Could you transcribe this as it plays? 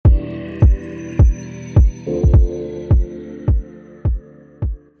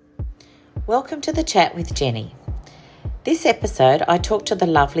Welcome to the Chat with Jenny. This episode, I talked to the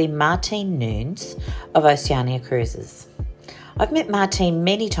lovely Martine Nunes of Oceania Cruises. I've met Martine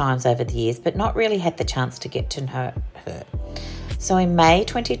many times over the years, but not really had the chance to get to know her. So in May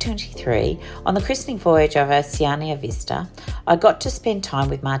 2023, on the christening voyage of Oceania Vista, I got to spend time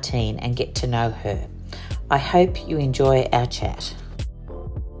with Martine and get to know her. I hope you enjoy our chat.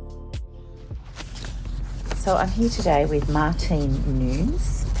 So I'm here today with Martine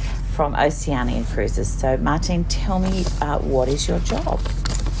Nunes from Oceania Cruises. So Martine, tell me, what is your job?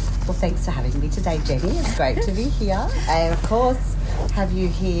 Well, thanks for having me today, Jenny. It's great to be here. And of course, have you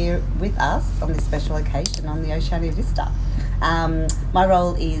here with us on this special occasion on the Oceania Vista. My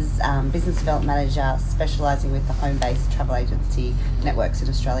role is Business Development Manager, specialising with the home-based travel agency networks in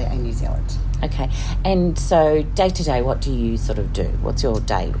Australia and New Zealand. Okay. And so day to day, what do you sort of do? What's your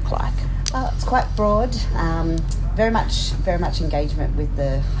day look like? It's quite broad. Very much engagement with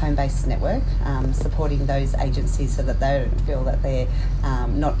the home-based network, supporting those agencies so that they don't feel that they're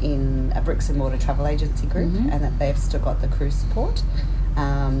not in a bricks and mortar travel agency group, and that they've still got the cruise support.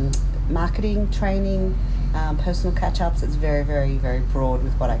 Marketing, training, personal catch-ups. It's very, very, very broad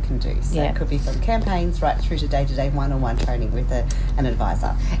with what I can do. So It could be from campaigns right through to day-to-day one-on-one training with an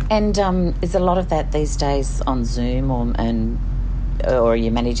advisor. And is a lot of that these days on Zoom or are you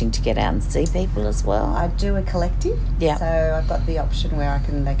managing to get out and see people as well? I do a collective. Yeah. So I've got the option where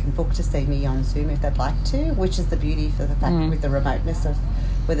they can book to see me on Zoom if they'd like to, which is the beauty for the fact with the remoteness of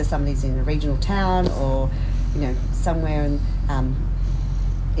whether somebody's in a regional town or, somewhere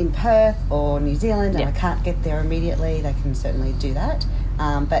in Perth or New Zealand and I can't get there immediately, they can certainly do that.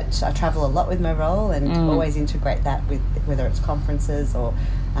 But I travel a lot with my role and always integrate that with whether it's conferences or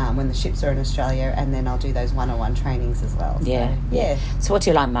when the ships are in Australia, and then I'll do those one-on-one trainings as well. So what do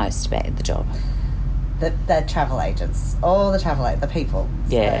you like most about the job? The travel agents, the people.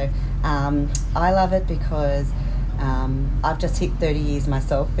 Yeah. So I love it because I've just hit 30 years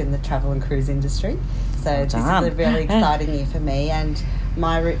myself in the travel and cruise industry. So this is a really exciting year for me, and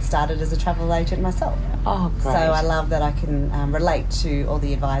my route started as a travel agent myself. Oh, great. So I love that I can relate to all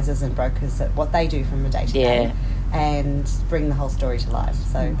the advisors and brokers at what they do from a day-to-day and bring the whole story to life.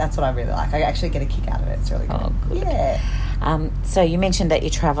 So that's what I really like. I actually get a kick out of it. It's really good. Oh, good. Yeah. So you mentioned that you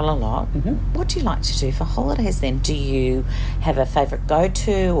travel a lot. What do you like to do for holidays then? Do you have a favourite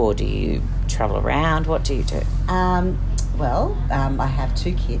go-to, or do you travel around? What do you do? I have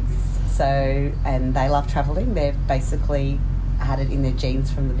two kids, and they love travelling. They've basically had it in their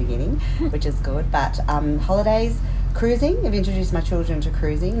genes from the beginning, which is good. But holidays, cruising. I've introduced my children to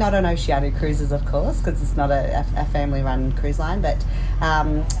cruising, not on Oceania Cruises, of course, because it's not a family-run cruise line, but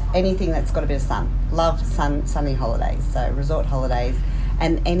anything that's got a bit of sun. Love sunny holidays, so resort holidays,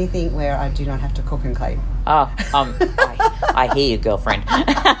 and anything where I do not have to cook and clean. I hear you, girlfriend.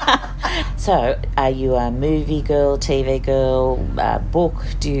 So, are you a movie girl, TV girl, book?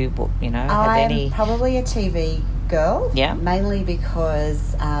 Do you, have any? I'm probably a TV girl. Yeah. Mainly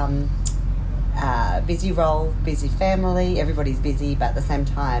because busy role, busy family, everybody's busy, but at the same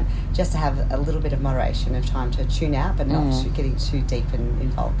time, just to have a little bit of moderation of time to tune out, but not getting too deep and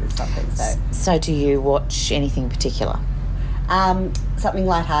involved with something. So do you watch anything in particular? Something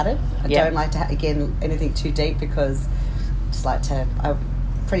lighthearted. I don't like to anything too deep, because I'm a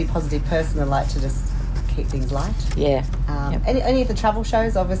pretty positive person and like to just keep things light. Any of the travel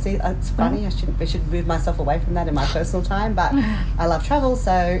shows, obviously it's funny. I should move myself away from that in my personal time, but I love travel,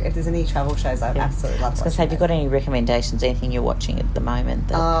 so if there's any travel shows, I absolutely love watching. Have you got any recommendations, anything you're watching at the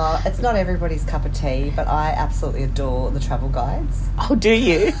moment? It's not everybody's cup of tea, but I absolutely adore the travel guides. Oh, do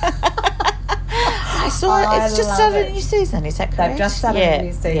you? I saw it's just started a new season, is that correct? They've just started a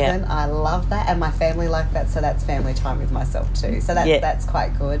new season. I love that, and my family like that, so that's family time with myself too. So that's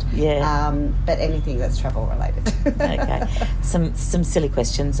quite good. But anything that's travel related. Okay. Some silly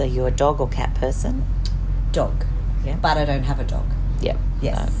questions. Are you a dog or cat person? Dog. Yeah. But I don't have a dog. Yeah.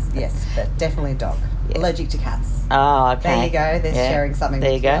 Yes, but definitely a dog. Yeah. Allergic to cats. Oh, okay. There you go. They're sharing something.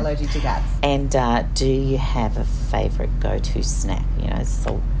 There you go. Allergic to cats. And do you have a favourite go-to snack?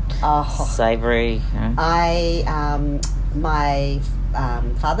 Salt. Savoury. My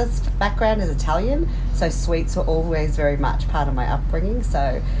father's background is Italian, so sweets were always very much part of my upbringing,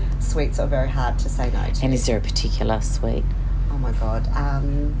 so sweets are very hard to say no to. And is there a particular sweet? Oh my God.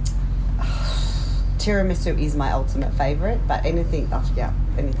 Tiramisu is my ultimate favourite, but anything.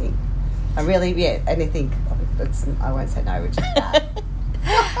 Anything. Anything. I won't say no, which is bad.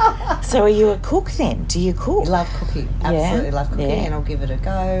 So are you a cook then? Do you cook? I love cooking. Absolutely love cooking, and I'll give it a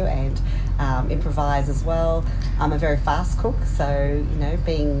go. And improvise as well. I'm a very fast cook, so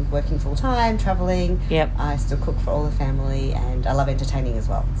working full time, travelling, I still cook for all the family, and I love entertaining as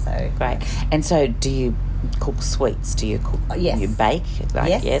well. So great. And so, do you cook sweets? Do you cook? Yes. You bake?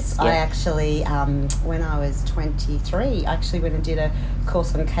 Yes. I actually, when I was 23, I actually went and did a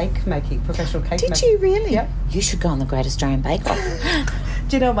course on cake making, professional cake making. Did you really? Yep. You should go on the Great Australian Bake Off.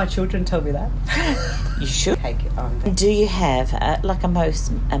 Do you know my children told me that? You should. Cake on. Do you have a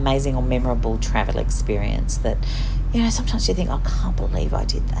most amazing or memorable travel experience that, sometimes you think, I can't believe I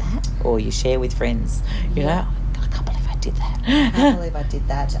did that, or you share with friends, I can't believe I did that. I can't believe I did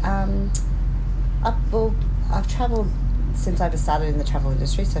that. I've travelled since I started in the travel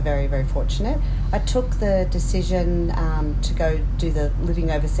industry, so very, very fortunate. I took the decision to go do the living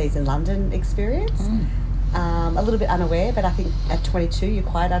overseas in London experience. A little bit unaware, but I think at 22 you're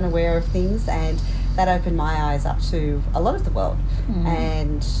quite unaware of things, and that opened my eyes up to a lot of the world,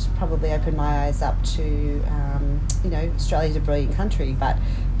 and probably opened my eyes up to, Australia's a brilliant country, but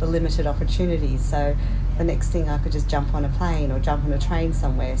the limited opportunities. So the next thing I could just jump on a plane or jump on a train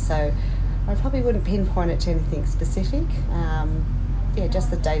somewhere. So I probably wouldn't pinpoint it to anything specific.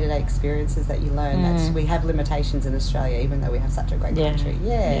 Just the day-to-day experiences that you learn. That we have limitations in Australia, even though we have such a great country.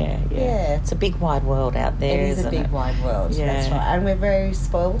 Yeah. It's a big wide world out there. It is a big wide world. Yeah. That's right. And we're very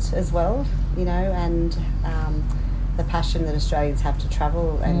spoilt as well, and the passion that Australians have to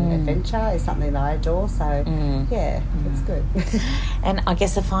travel and adventure is something that I adore. So it's good. And I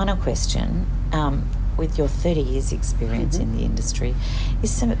guess a final question. With your 30 years experience in the industry,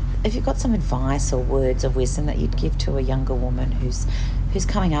 have you got some advice or words of wisdom that you'd give to a younger woman who's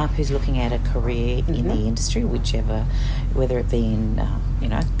coming up, who's looking at a career in the industry, whether it be in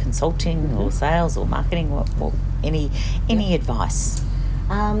consulting or sales or marketing, or any advice?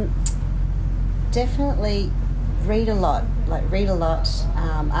 Definitely read a lot.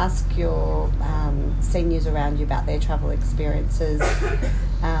 Ask your seniors around you about their travel experiences.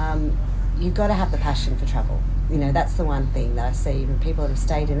 You've got to have the passion for travel. That's the one thing that I see when people that have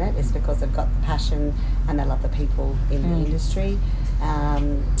stayed in it is because they've got the passion and they love the people in the industry.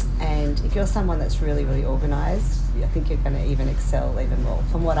 And if you're someone that's really, really organised, I think you're going to even excel even more.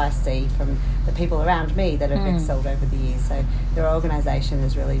 From what I see from the people around me that have excelled over the years. So their organisation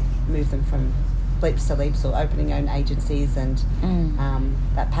has really moved them from leaps to leaps, or opening own agencies, and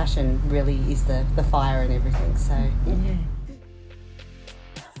that passion really is the fire and everything. So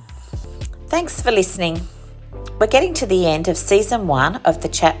Thanks for listening. We're getting to the end of Season 1 of The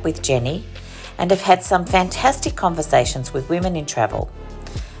Chat with Jenny, and have had some fantastic conversations with women in travel.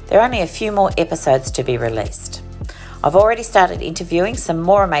 There are only a few more episodes to be released. I've already started interviewing some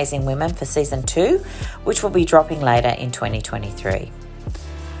more amazing women for Season 2, which will be dropping later in 2023.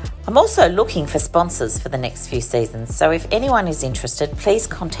 I'm also looking for sponsors for the next few seasons, so if anyone is interested, please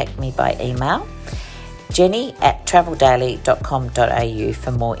contact me by email, jenny@traveldaily.com.au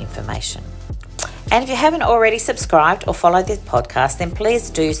for more information. And if you haven't already subscribed or followed this podcast, then please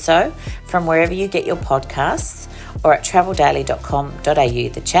do so from wherever you get your podcasts, or at traveldaily.com.au,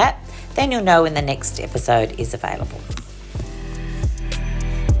 the chat. Then you'll know when the next episode is available.